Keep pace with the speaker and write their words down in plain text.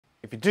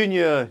If you're doing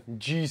your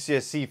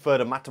GCSE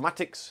further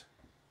mathematics,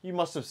 you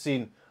must have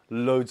seen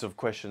loads of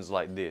questions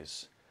like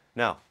this.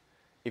 Now,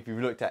 if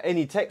you've looked at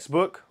any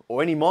textbook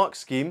or any mark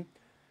scheme,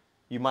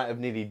 you might have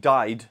nearly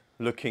died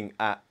looking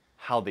at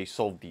how they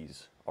solve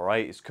these.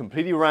 Alright, it's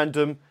completely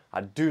random.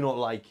 I do not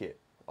like it.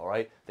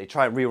 Alright, they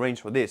try and rearrange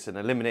for this and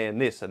eliminate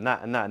and this and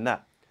that and that and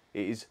that.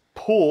 It is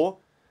poor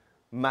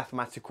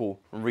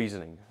mathematical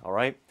reasoning.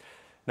 Alright,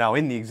 now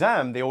in the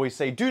exam they always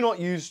say do not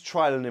use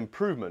trial and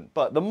improvement,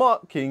 but the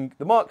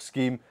mark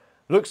scheme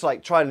looks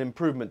like trial and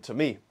improvement to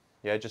me.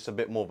 Yeah, just a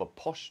bit more of a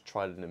posh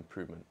trial and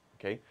improvement.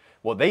 Okay,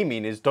 what they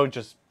mean is don't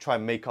just try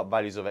and make up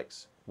values of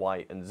x,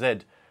 y and z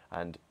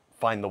and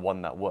find the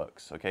one that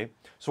works. Okay,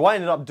 so what I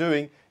ended up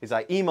doing is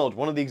I emailed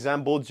one of the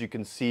exam boards. You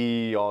can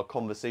see our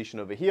conversation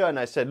over here, and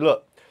I said,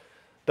 look,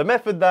 the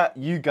method that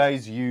you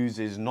guys use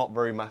is not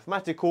very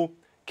mathematical.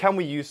 Can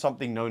we use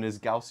something known as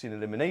Gaussian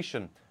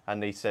elimination?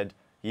 And they said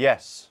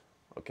yes.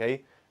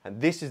 Okay,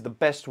 and this is the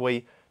best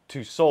way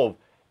to solve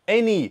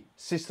any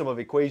system of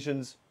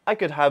equations. I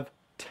could have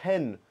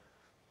 10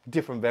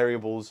 different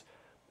variables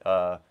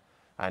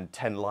and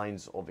 10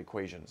 lines of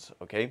equations.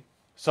 Okay,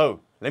 so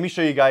let me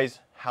show you guys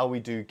how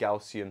we do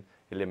Gaussian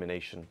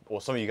elimination,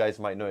 or some of you guys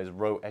might know as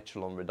row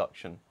echelon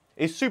reduction.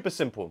 It's super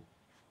simple.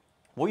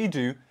 What you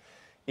do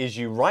is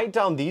you write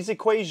down these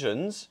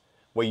equations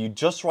where you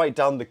just write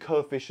down the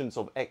coefficients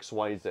of x,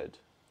 y, z.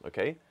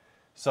 Okay,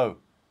 so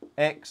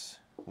x,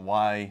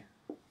 y,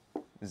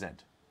 z.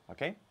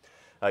 Okay,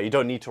 you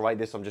don't need to write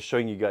this. I'm just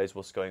showing you guys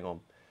what's going on.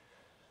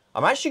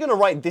 I'm actually going to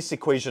write this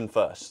equation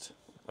first,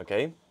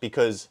 okay,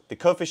 because the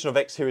coefficient of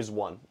x here is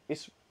 1.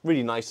 It's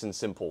really nice and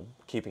simple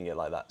keeping it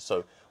like that.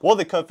 So what are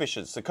the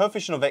coefficients? The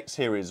coefficient of x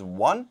here is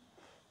 1.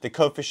 The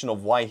coefficient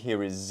of y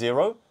here is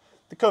 0.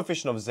 The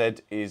coefficient of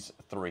z is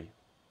 3.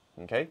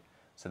 Okay,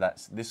 so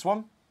that's this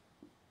one.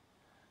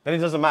 Then it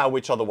doesn't matter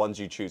which other ones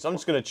you choose. I'm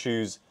just going to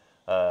choose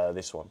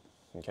this one.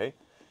 Okay,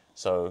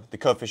 so the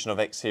coefficient of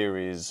x here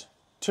is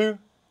 2.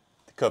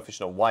 The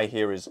coefficient of y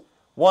here is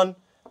 1.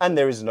 And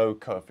there is no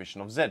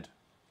coefficient of z.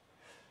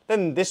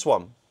 Then this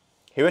one.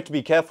 Here we have to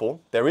be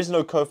careful. There is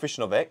no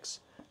coefficient of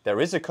x.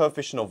 There is a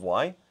coefficient of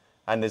y.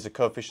 And there's a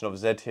coefficient of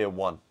z here,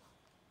 1.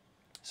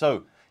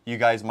 So you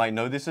guys might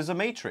know this as a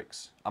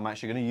matrix. I'm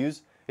actually going to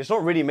use, it's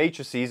not really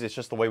matrices, it's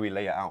just the way we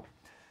lay it out.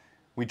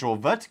 We draw a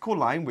vertical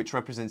line which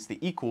represents the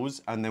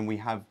equals, and then we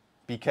have,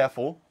 be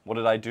careful, what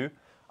did I do?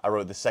 I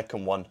wrote the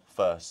second one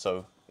first.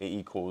 So it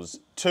equals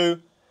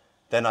 2.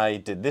 Then I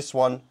did this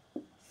one,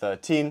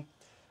 13.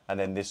 And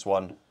then this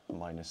one,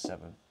 minus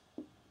 7.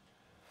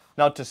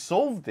 Now to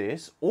solve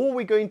this, all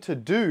we're going to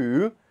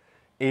do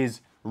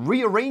is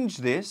rearrange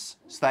this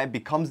so that it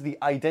becomes the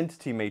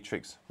identity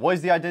matrix. What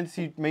is the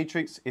identity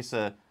matrix? It's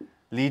a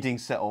leading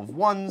set of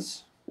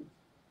 1s,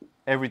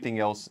 everything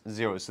else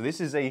 0. So this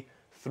is a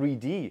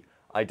 3D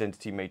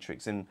identity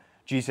matrix. In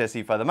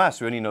GCSE Further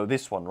Maths, we only know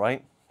this one,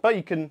 right? But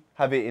you can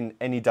have it in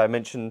any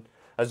dimension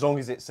as long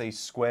as it's a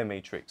square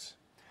matrix.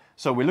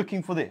 So we're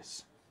looking for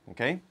this,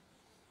 okay?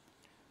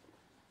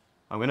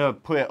 I'm going to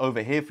put it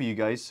over here for you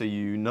guys so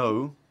you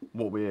know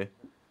what we're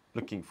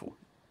looking for.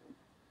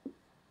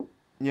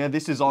 Yeah,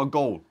 this is our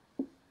goal.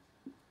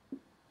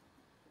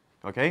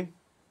 Okay?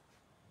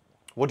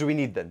 What do we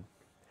need then?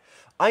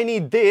 I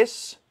need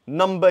this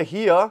number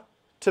here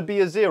to be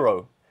a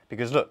 0.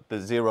 Because look, the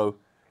 0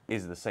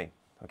 is the same.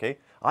 Okay?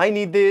 I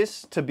need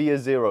this to be a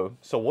 0.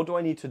 So what do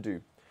I need to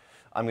do?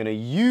 I'm going to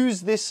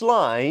use this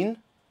line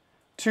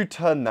to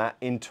turn that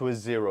into a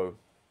 0.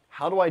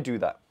 How do I do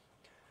that?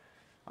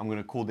 I'm going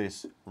to call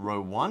this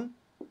row 1,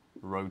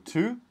 row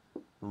 2,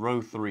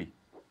 row 3.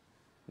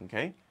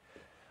 Okay?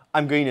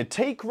 I'm going to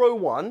take row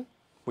 1,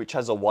 which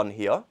has a 1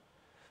 here.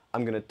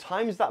 I'm going to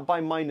times that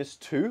by minus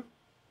 2.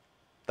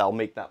 That'll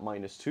make that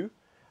minus 2.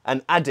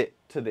 And add it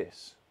to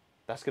this.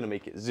 That's going to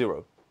make it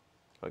 0.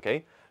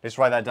 Okay? Let's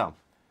write that down.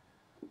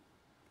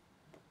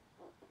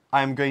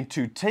 I'm going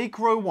to take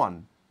row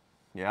 1.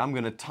 Yeah, I'm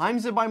going to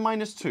times it by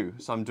minus 2.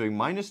 So I'm doing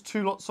minus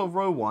 2 lots of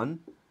row 1.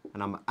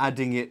 And I'm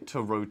adding it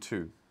to row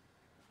 2.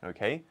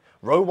 Okay?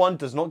 Row 1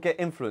 does not get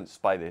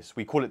influenced by this.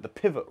 We call it the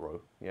pivot row.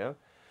 Yeah?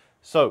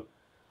 So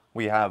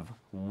we have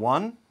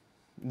 1,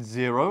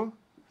 0,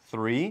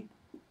 3,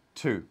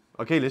 2.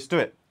 Okay, let's do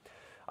it.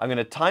 I'm going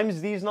to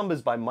times these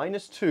numbers by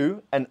minus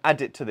 2 and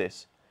add it to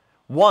this.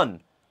 1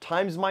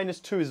 times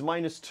minus 2 is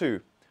minus 2.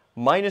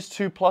 Minus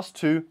 2 plus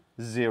 2,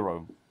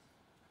 0.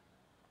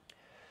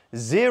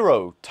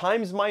 0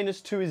 times minus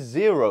 2 is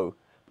 0.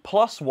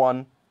 Plus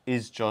 1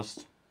 is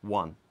just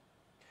 1.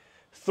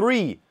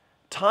 3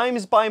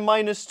 times by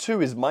minus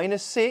 2 is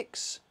minus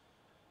 6.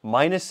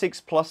 Minus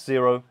 6 plus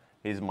 0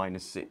 is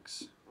minus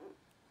 6.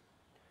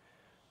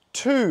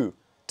 2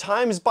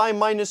 times by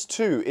minus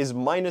 2 is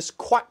minus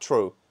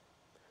quattro.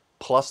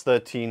 Plus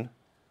 13,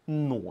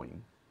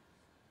 9.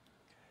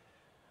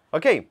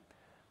 Okay,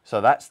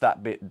 so that's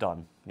that bit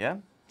done. Yeah?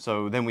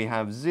 So then we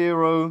have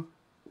 0,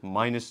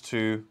 minus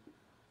 2,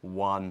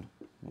 1,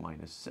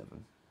 minus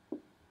 7.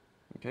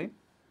 Okay?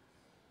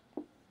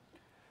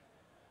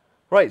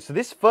 Right, so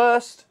this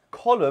first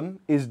column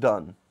is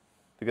done.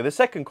 Look at the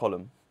second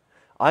column.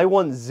 I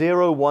want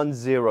 0, 1,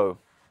 0.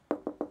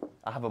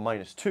 I have a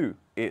minus 2.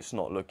 It's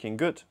not looking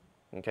good.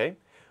 Okay?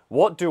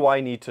 What do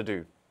I need to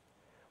do?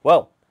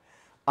 Well,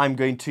 I'm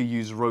going to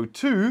use row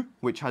 2,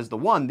 which has the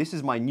 1. This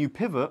is my new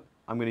pivot.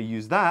 I'm going to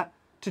use that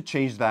to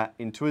change that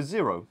into a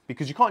 0.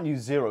 Because you can't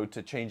use 0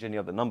 to change any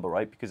other number,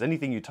 right? Because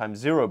anything you times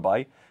 0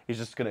 by is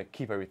just going to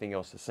keep everything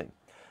else the same.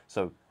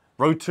 So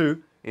row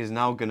 2 is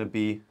now going to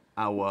be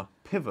our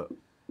pivot.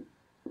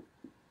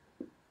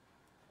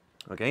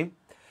 Okay?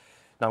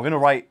 Now I'm going to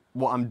write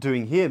what I'm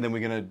doing here, and then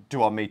we're going to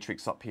do our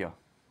matrix up here.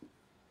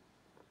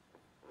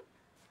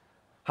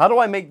 How do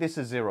I make this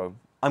a 0?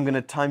 I'm going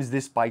to times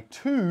this by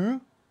 2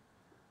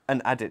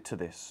 and add it to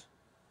this.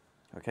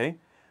 Okay?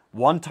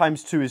 1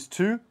 times 2 is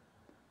 2,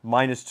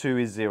 minus 2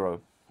 is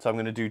 0. So I'm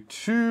going to do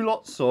 2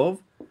 lots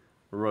of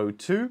row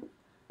 2,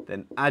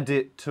 then add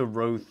it to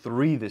row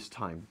 3 this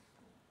time.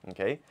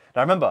 Okay?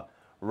 Now remember,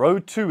 row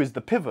 2 is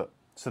the pivot,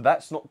 so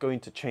that's not going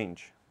to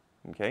change.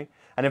 Okay?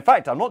 And in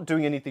fact, I'm not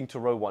doing anything to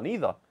row 1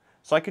 either.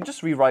 So I can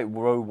just rewrite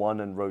row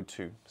 1 and row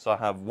 2. So I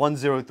have 1,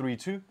 0, 3,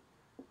 2.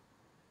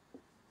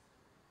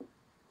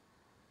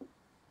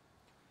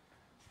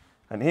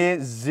 And here,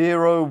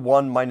 0,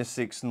 1, minus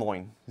 6,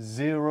 9.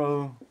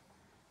 0,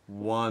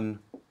 1,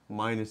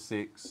 minus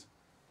 6,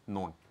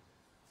 9.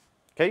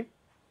 Okay?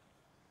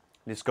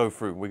 Let's go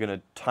through. We're going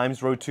to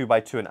times row 2 by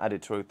 2 and add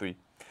it to row 3.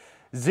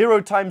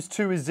 0 times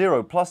 2 is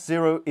 0, plus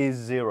 0 is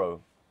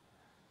 0.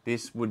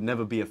 This would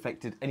never be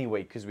affected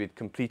anyway because we had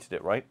completed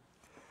it, right?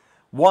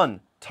 1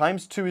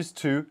 times 2 is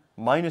 2,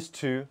 minus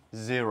 2,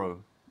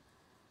 0.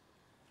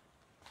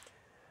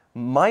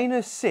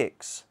 Minus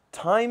 6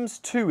 times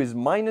 2 is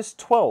minus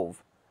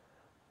 12,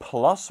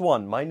 plus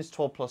 1. Minus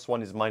 12 plus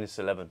 1 is minus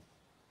 11.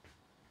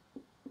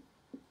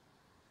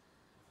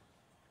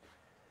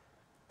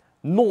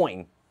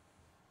 9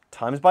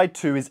 times by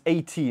 2 is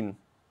 18.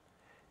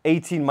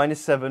 18 minus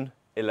 7,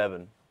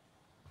 11.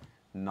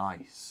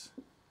 Nice.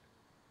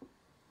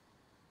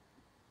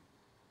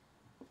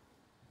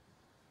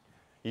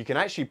 You can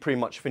actually pretty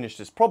much finish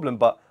this problem,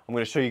 but I'm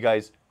going to show you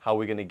guys how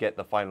we're going to get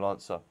the final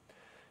answer.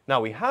 Now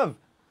we have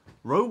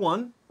row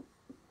 1,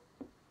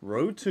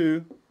 row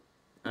 2,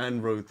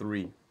 and row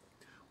 3.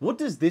 What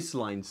does this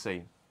line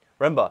say?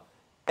 Remember,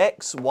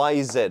 x,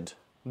 y, z.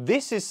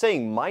 This is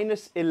saying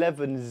minus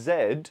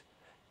 11z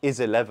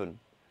is 11.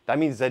 That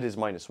means z is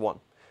minus 1.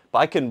 But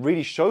I can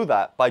really show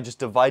that by just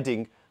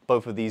dividing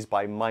both of these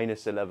by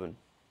minus 11.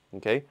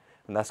 Okay?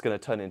 And that's going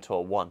to turn into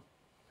a 1.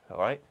 All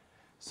right?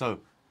 So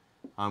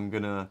I'm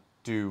going to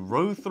do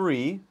row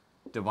 3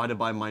 divided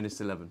by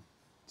minus 11.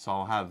 So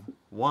I'll have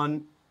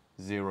 1,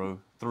 0,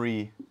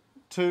 3,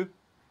 2.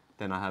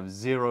 Then I have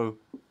 0,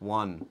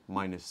 1,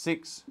 minus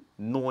 6,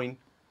 9.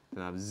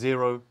 Then I have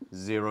 0,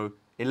 0.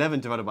 11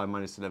 divided by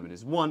minus 11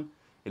 is 1.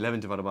 11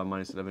 divided by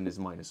minus 11 is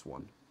minus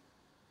 1.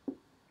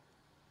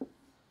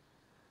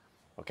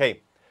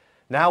 Okay,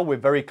 now we're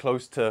very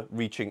close to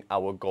reaching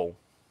our goal.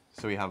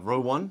 So we have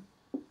row 1,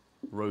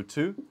 row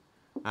 2,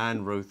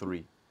 and row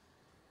 3.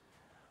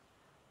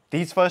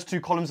 These first two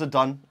columns are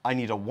done. I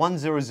need a 1,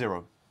 0,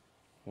 0.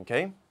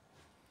 Okay,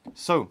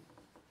 so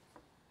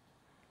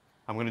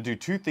I'm going to do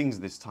two things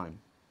this time.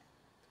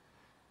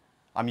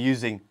 I'm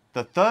using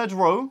the third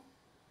row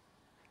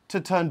to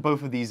turn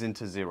both of these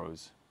into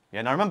zeros.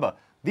 Yeah, now remember,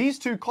 these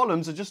two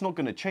columns are just not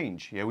going to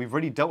change. Yeah, we've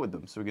already dealt with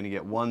them. So we're going to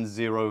get 1,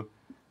 0,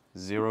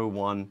 0,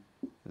 1,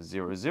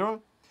 0,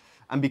 0.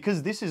 And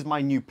because this is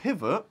my new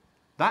pivot,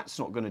 that's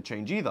not going to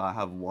change either. I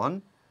have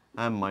 1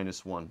 and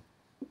minus 1.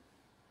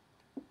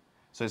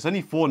 So it's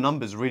only 4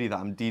 numbers really that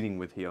I'm dealing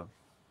with here.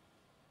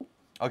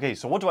 Okay,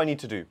 so what do I need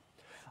to do?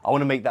 I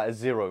want to make that a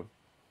 0.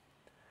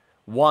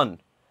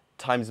 1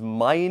 times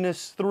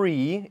minus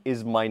 3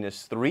 is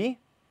minus 3.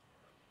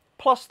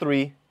 Plus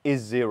 3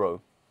 is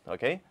 0.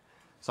 Okay?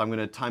 So I'm going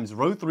to times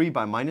row 3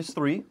 by minus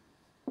 3.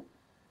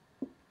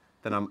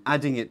 Then I'm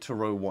adding it to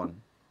row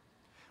 1.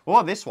 What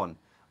about this one?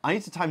 I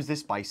need to times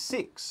this by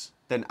 6,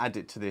 then add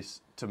it to this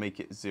to make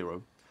it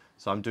 0.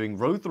 So I'm doing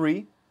row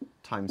 3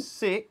 times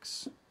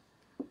 6,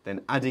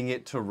 then adding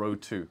it to row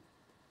 2.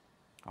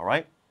 All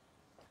right?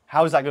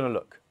 How is that going to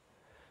look?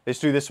 Let's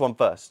do this one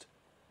first.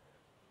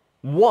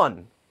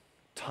 1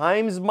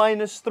 times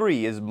minus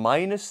 3 is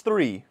minus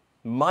 3.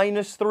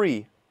 Minus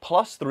 3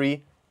 plus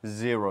 3,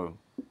 0.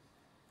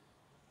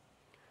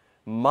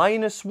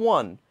 Minus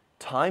 1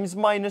 times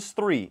minus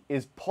 3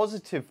 is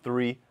positive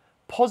 3.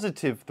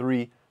 Positive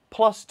 3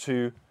 plus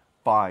 2,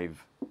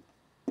 5.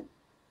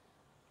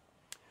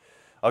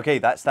 Okay,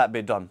 that's that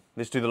bit done.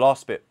 Let's do the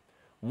last bit.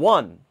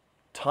 1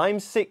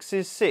 times 6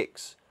 is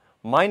 6.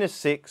 Minus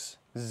 6,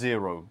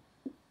 0.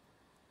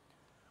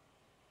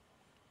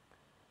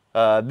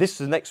 This is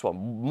the next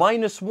one.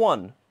 Minus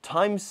 1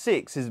 times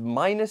 6 is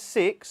minus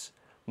 6.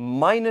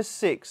 Minus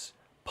 6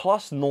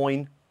 plus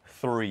 9,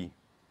 3.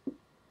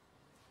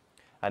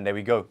 And there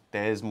we go.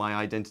 There's my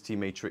identity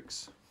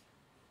matrix.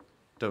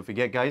 Don't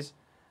forget, guys,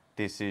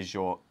 this is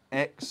your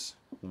x,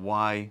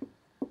 y,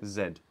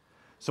 z.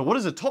 So what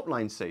does the top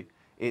line say?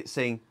 It's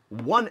saying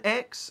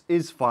 1x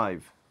is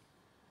 5.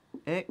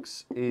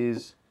 X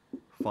is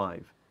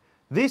 5.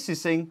 This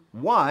is saying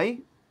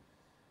y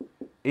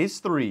is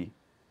 3.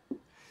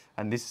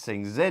 And this is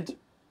saying z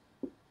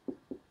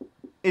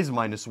is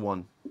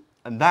 -1.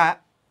 And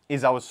that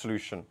is our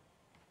solution.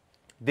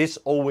 This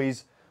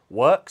always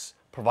works,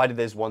 provided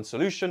there's one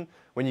solution.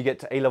 When you get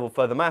to A-level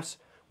further maths,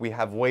 we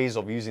have ways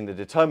of using the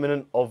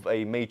determinant of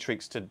a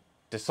matrix to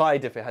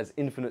decide if it has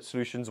infinite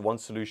solutions, one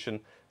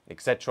solution,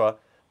 etc.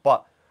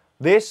 But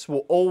this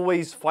will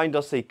always find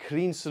us a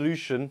clean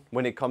solution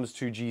when it comes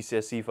to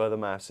GCSE further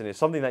maths, and it's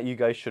something that you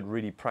guys should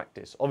really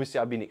practice. Obviously,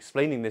 I've been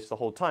explaining this the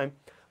whole time,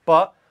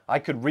 but I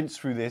could rinse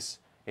through this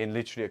in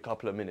literally a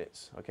couple of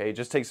minutes. Okay, it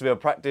just takes a bit of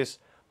practice,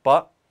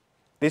 but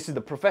this is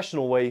the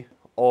professional way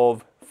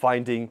of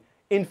finding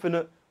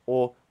infinite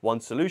or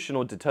one solution,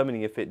 or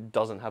determining if it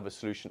doesn't have a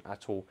solution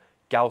at all.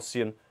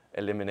 Gaussian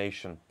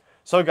elimination.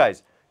 So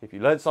guys, if you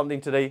learned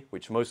something today,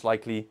 which most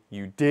likely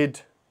you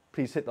did,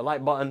 please hit the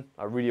like button.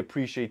 I really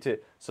appreciate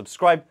it.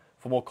 Subscribe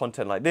for more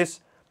content like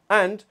this.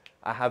 And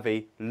I have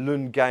a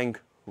Lungang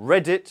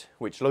Reddit,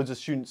 which loads of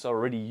students are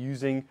already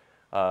using.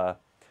 And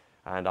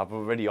I've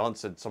already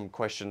answered some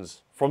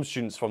questions from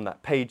students from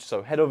that page.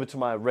 So head over to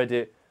my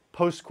Reddit,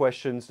 post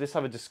questions. Let's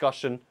have a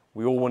discussion.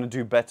 We all want to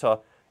do better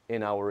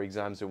in our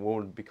exams and we all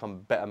want to become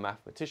better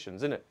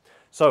mathematicians, innit?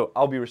 So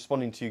I'll be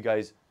responding to you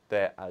guys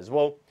there as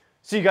well.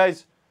 See you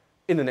guys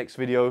in the next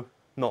video.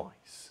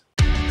 Nice.